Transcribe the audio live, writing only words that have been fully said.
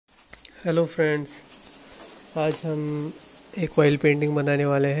Hello friends, आज हम एक ऑयल पेंटिंग बनाने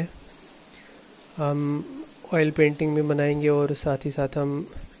वाले हैं। हम ऑयल पेंटिंग भी बनाएंगे और साथ ही साथ हम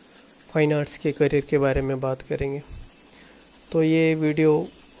फाइन आर्ट्स के करियर के बारे में बात करेंगे। तो ये वीडियो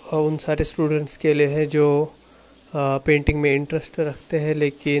उन सारे स्टूडेंट्स के लिए है जो पेंटिंग में इंटरेस्ट रखते हैं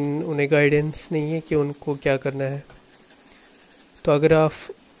लेकिन उन्हें गाइडेंस नहीं है कि उनको क्या करना है। तो अगर आप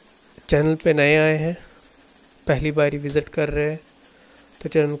चैनल पे नए आए हैं, पहली बार विज़िट कर रहे हैं, तो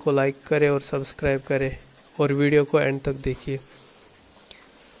चैनल को लाइक करें और सब्सक्राइब करें और वीडियो को एंड तक देखिए।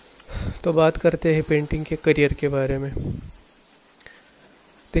 तो बात करते हैं पेंटिंग के करियर के बारे में।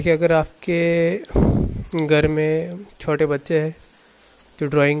 देखिए, अगर आपके घर में छोटे बच्चे हैं जो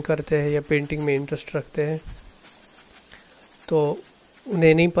ड्राइंग करते हैं या पेंटिंग में इंटरेस्ट रखते हैं, तो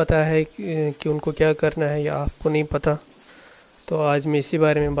उन्हें नहीं पता है कि उनको क्या करना है या आपको नहीं पता, तो आज मैं इसी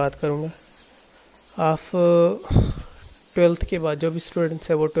बारे में बात करूँगा। आप 12th के बाद, जो भी स्टूडेंट्स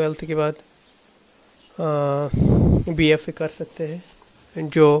है वो 12th के बाद BFA कर सकते हैं,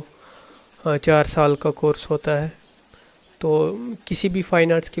 जो 4 साल का कोर्स होता है। तो किसी भी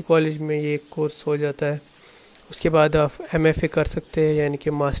फाइन आर्ट्स के कॉलेज में ये कोर्स हो जाता है। उसके बाद आप MFA कर सकते हैं, यानी कि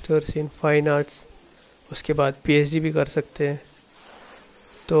मास्टर्स इन फाइन आर्ट्स। उसके बाद PhD भी कर सकते हैं।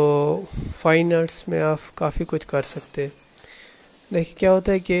 तो फाइन आर्ट्स में आप काफ़ी कुछ कर सकते हैं। देखिए, क्या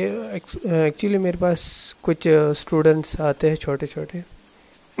होता है कि एक्चुअली मेरे पास कुछ स्टूडेंट्स आते हैं छोटे छोटे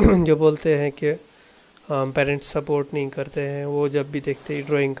जो बोलते हैं कि पेरेंट्स सपोर्ट नहीं करते हैं। वो जब भी देखते हैं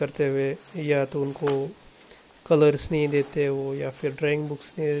ड्राइंग करते हुए, या तो उनको कलर्स नहीं देते वो, या फिर ड्राइंग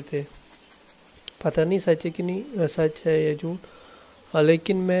बुक्स नहीं देते। पता नहीं सच है कि नहीं, सच है या झूठ,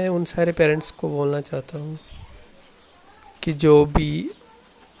 लेकिन मैं उन सारे पेरेंट्स को बोलना चाहता हूँ कि जो भी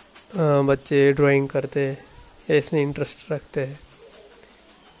बच्चे ड्राइंग करते हैं या इसमें इंटरेस्ट रखते हैं,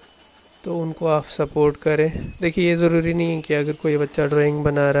 तो उनको आप सपोर्ट करें। देखिए, ये ज़रूरी नहीं है कि अगर कोई बच्चा ड्राइंग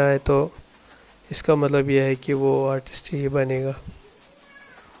बना रहा है तो इसका मतलब यह है कि वो आर्टिस्ट ही बनेगा।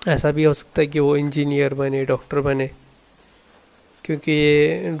 ऐसा भी हो सकता है कि वो इंजीनियर बने, डॉक्टर बने, क्योंकि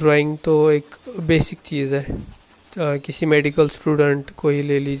ये ड्राइंग तो एक बेसिक चीज़ है। किसी मेडिकल स्टूडेंट को ही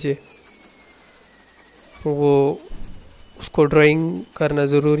ले लीजिए, उसको ड्राइंग करना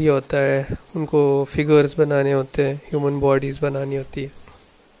ज़रूरी होता है। उनको फिगर्स बनाने होते हैं, ह्यूमन बॉडीज़ बनानी होती है।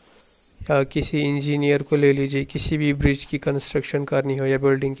 या किसी इंजीनियर को ले लीजिए, किसी भी ब्रिज की कंस्ट्रक्शन करनी हो या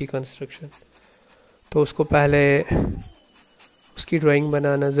बिल्डिंग की कंस्ट्रक्शन, तो उसको पहले उसकी ड्राइंग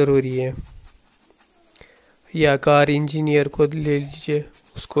बनाना ज़रूरी है। या कार इंजीनियर को ले लीजिए,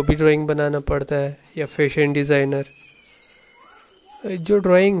 उसको भी ड्राइंग बनाना पड़ता है। या फैशन डिज़ाइनर, जो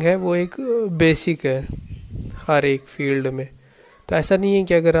ड्राइंग है वो एक बेसिक है हर एक फील्ड में। तो ऐसा नहीं है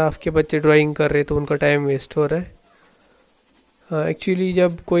कि अगर आपके बच्चे ड्राइंग कर रहे तो उनका टाइम वेस्ट हो रहा है। एक्चुअली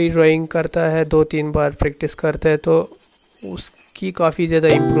जब कोई ड्राइंग करता है, 2-3 बार प्रैक्टिस करता है, तो उसकी काफ़ी ज़्यादा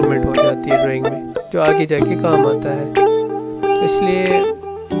इम्प्रूवमेंट हो जाती है ड्राइंग में, जो आगे जाके काम आता है। तो इसलिए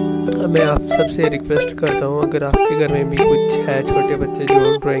मैं आप सबसे रिक्वेस्ट करता हूँ, अगर आपके घर में भी कुछ है छोटे बच्चे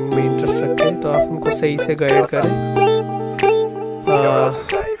जो ड्राइंग में इंटरेस्ट रखते हैं, तो आप उनको सही से गाइड करें,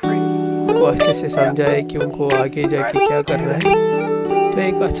 उनको अच्छे से समझाएं कि उनको आगे जाके क्या करना है। तो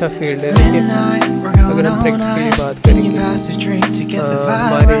एक अच्छा फील्ड है। लेकिन अगर हम प्रैक्टिकली बात करेंगे,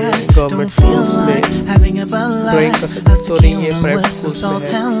 हमारे गवर्नमेंट स्कूल्स में ड्राइंग का सब्जेक्ट तो नहीं है, प्राइवेट स्कूल्स में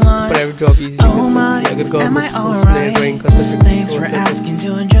है। प्राइवेट जॉब इजीली मिल सकती है। अगर गवर्नमेंट स्कूल्स में ड्राइंग का सब्जेक्ट नहीं होता तो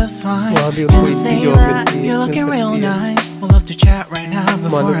वहाँ भी उनको इतनी जॉब मिल सकती है।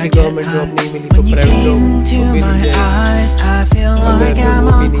 मानो कि गवर्नमेंट जॉब नहीं मिली तो प्राइवेट जॉब तो मिल जाएगी। अगर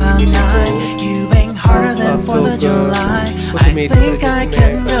वो भी नहीं मिली तो खुद मेरी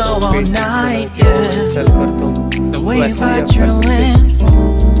सेल करता हूँ, वैसे ही आप कर सकते हैं।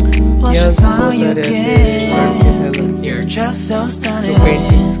 यहाँ बहुत सारे ऐसे लड़के हैं, लड़कियाँ जो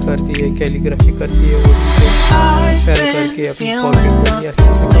पेंटिंग्स करती है, कैलीग्राफी करती है, वो सेल करके अपनी पॉकेट मनी अच्छे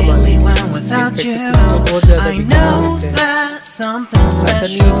से कमा लेती है। तो बहुत ज़्यादा भी कमा लेते हैं। ऐसा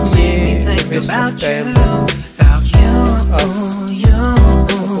नहीं है कि ये वेस्ट ऑफ टाइम है।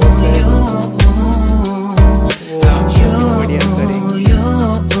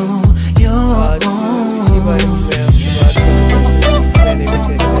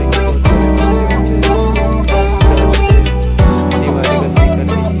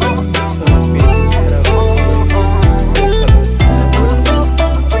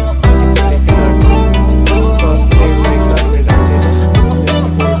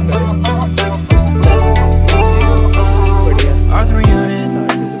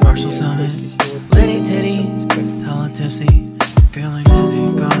 Feeling dizzy,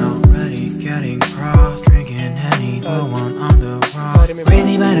 gone already, getting cross, drinking Henny, blow one on the rocks.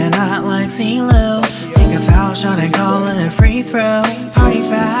 Crazy but not like CeeLo, take a foul shot and call it a free throw. Party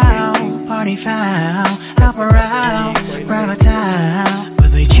foul. me foul. Help her out, grab a towel.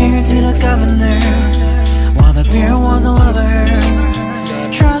 But they cheered to the governor while the beer was all over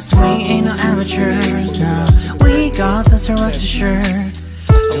her. Trust me, ain't no amateurs, no. We got this, so rest assured.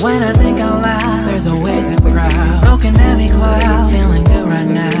 But when I think out loud, there's always a crowd. Smoking heavy cloud, feeling good right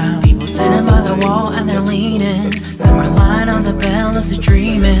now. People sitting by the wall and they're leaning. Some are lying on the bed, lucid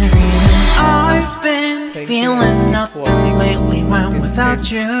dreaming. I've been feeling nothing lately when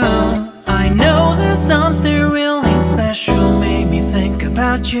without you. I know that something really special made me think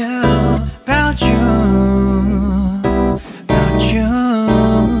about you, about you, about you,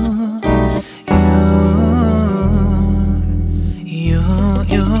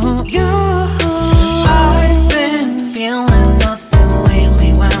 you. I've been feeling nothing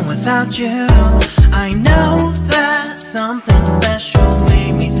lately when without you. I know that something special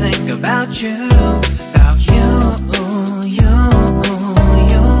made me think about you, about you, you.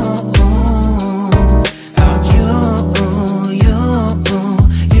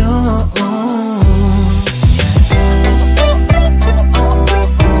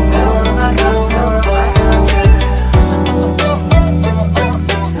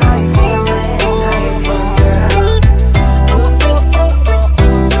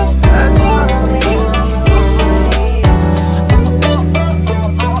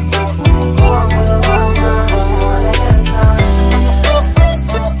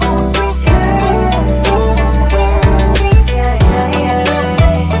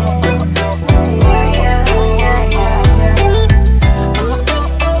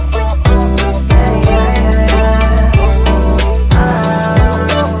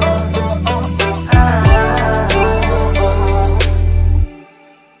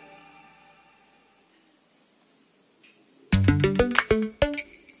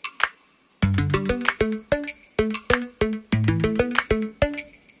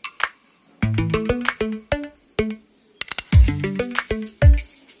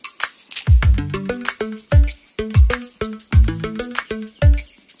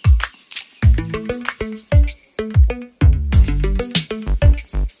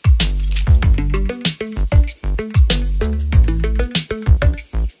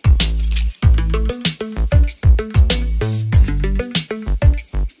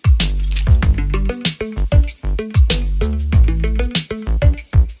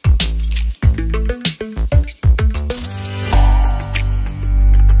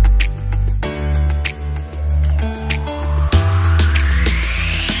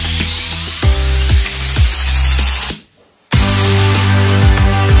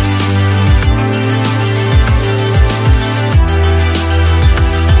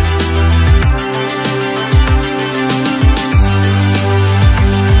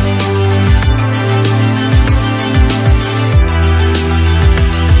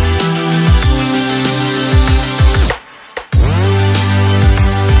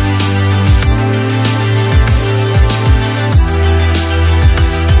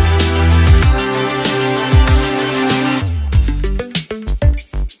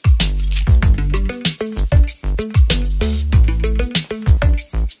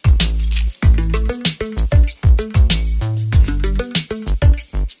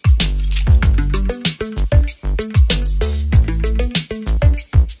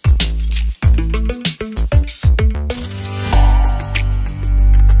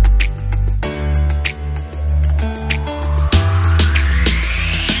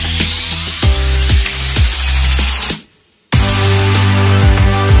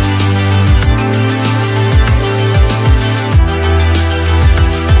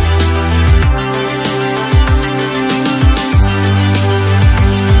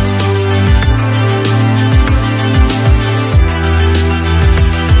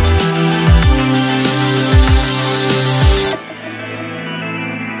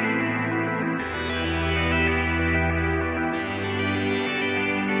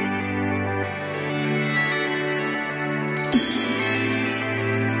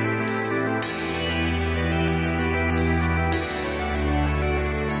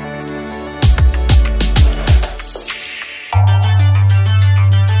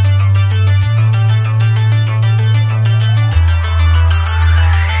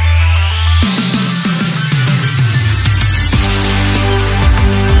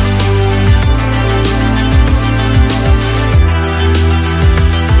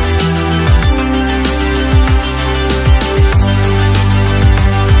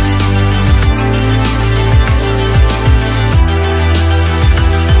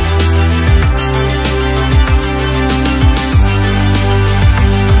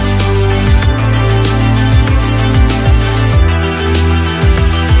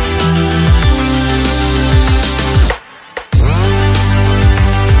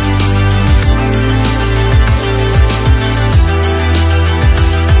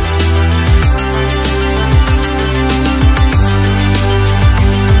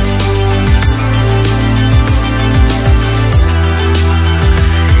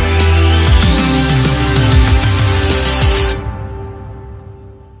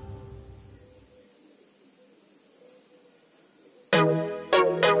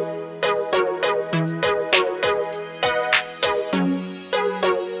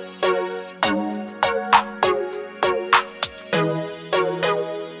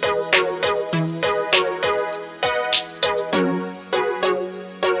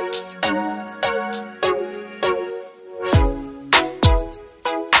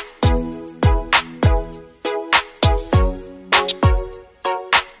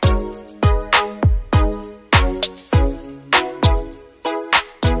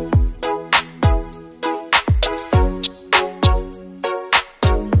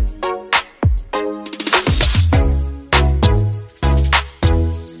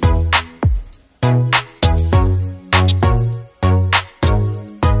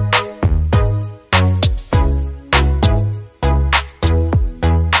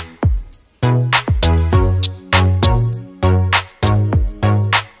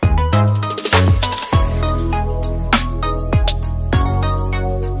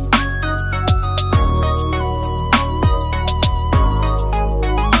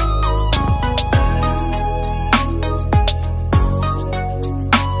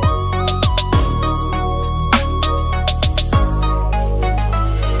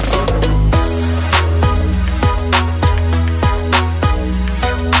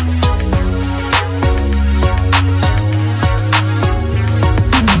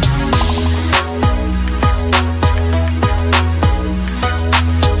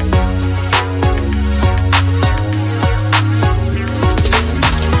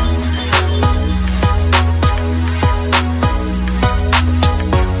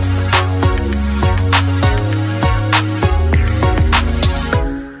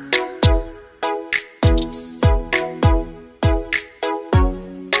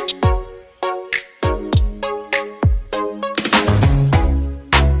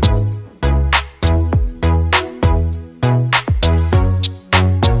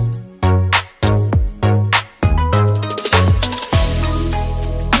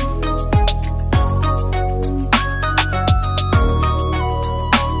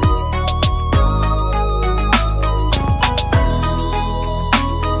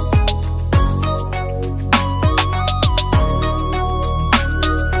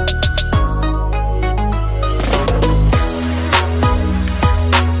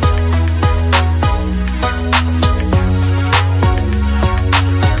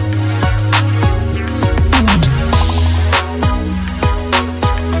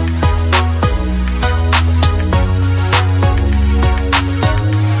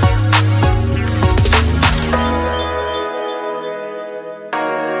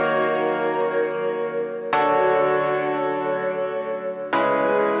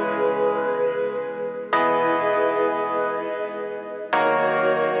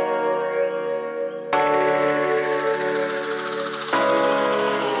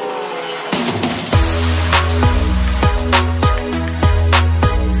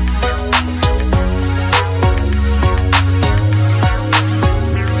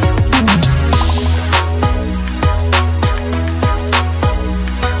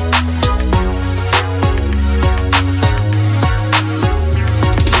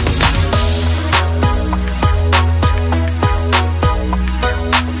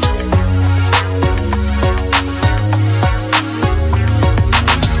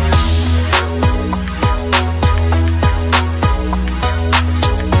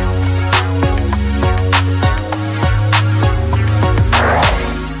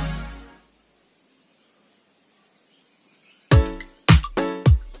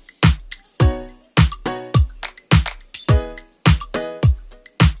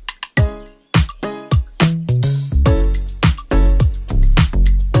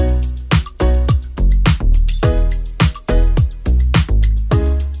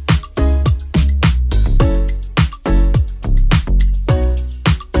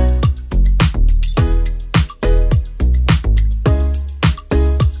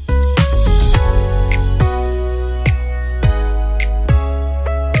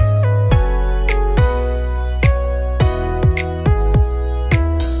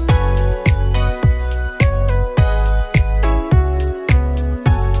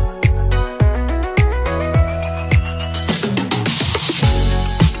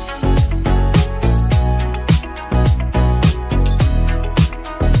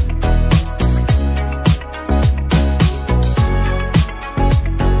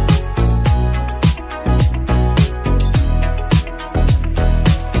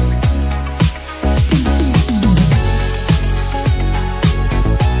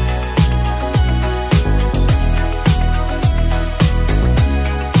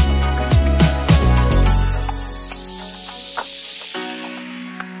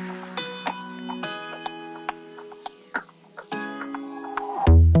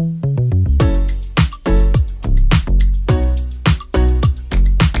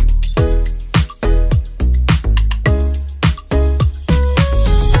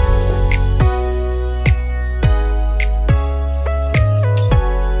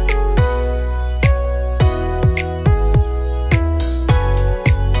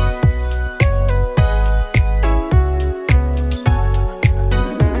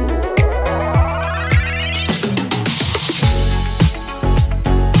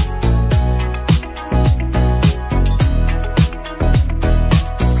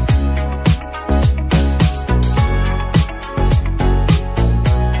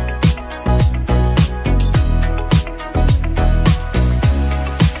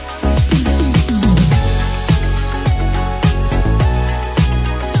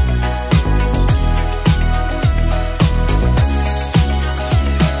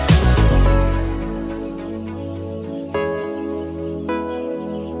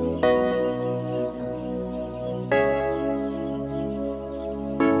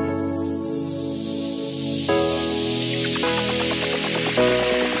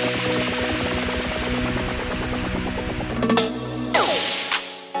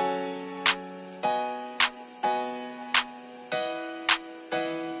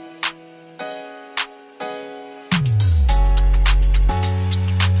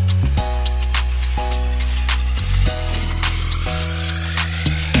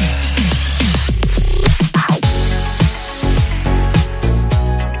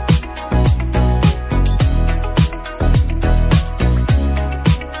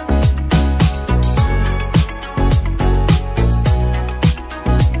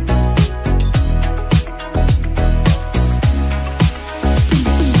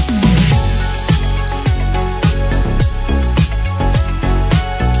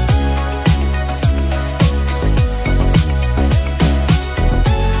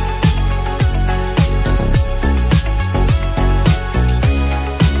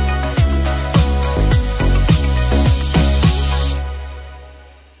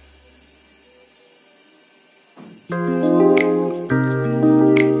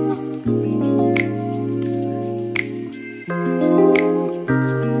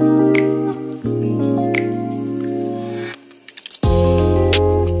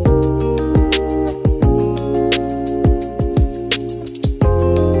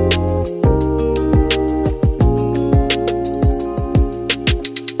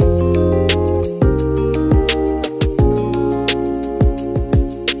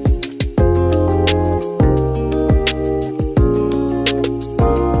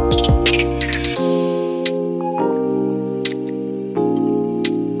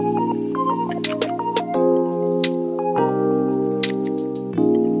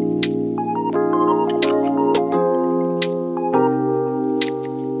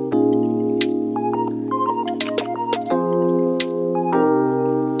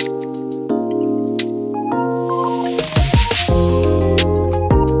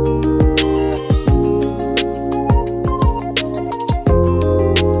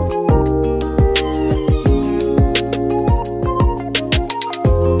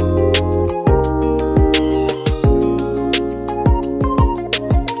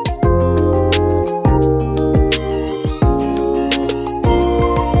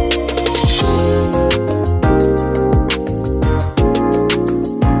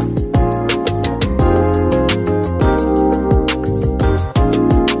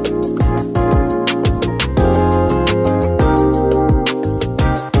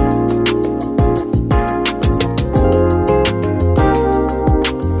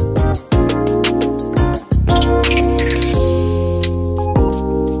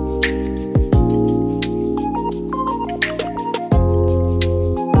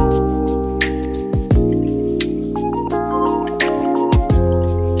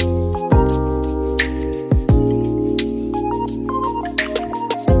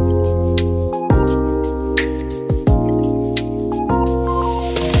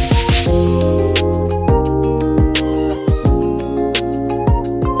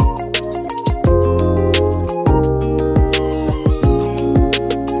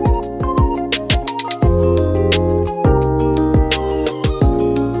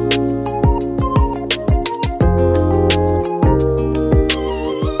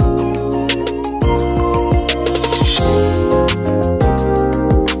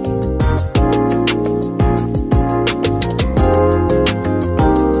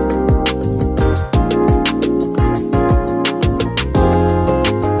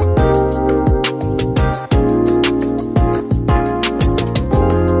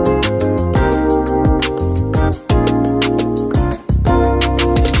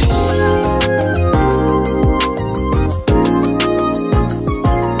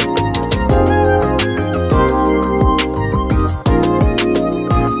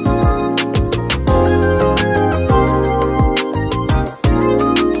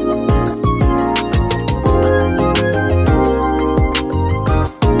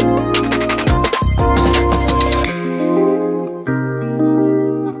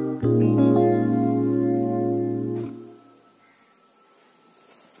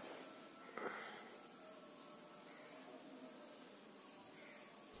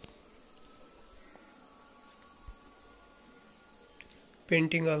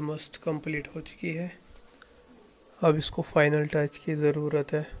 Painting almost complete हो चुकी है। अब इसको final touch की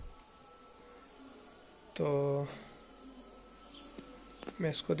ज़रूरत है, तो मैं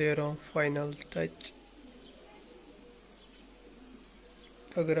इसको दे रहा हूँ फाइनल टच।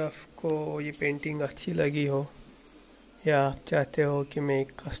 अगर आपको ये पेंटिंग अच्छी लगी हो या आप चाहते हो कि मैं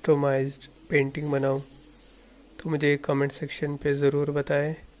एक कस्टमाइज्ड पेंटिंग बनाऊं, तो मुझे कमेंट सेक्शन पे ज़रूर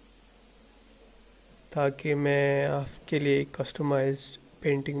बताएं, ताकि मैं आपके लिए एक कस्टमाइज्ड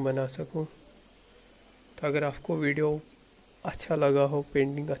पेंटिंग बना सकूं। तो अगर आपको वीडियो अच्छा लगा हो,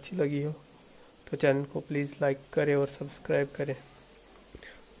 पेंटिंग अच्छी लगी हो, तो चैनल को प्लीज़ लाइक करें और सब्सक्राइब करें।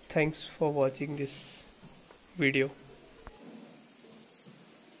 Thanks for watching this video.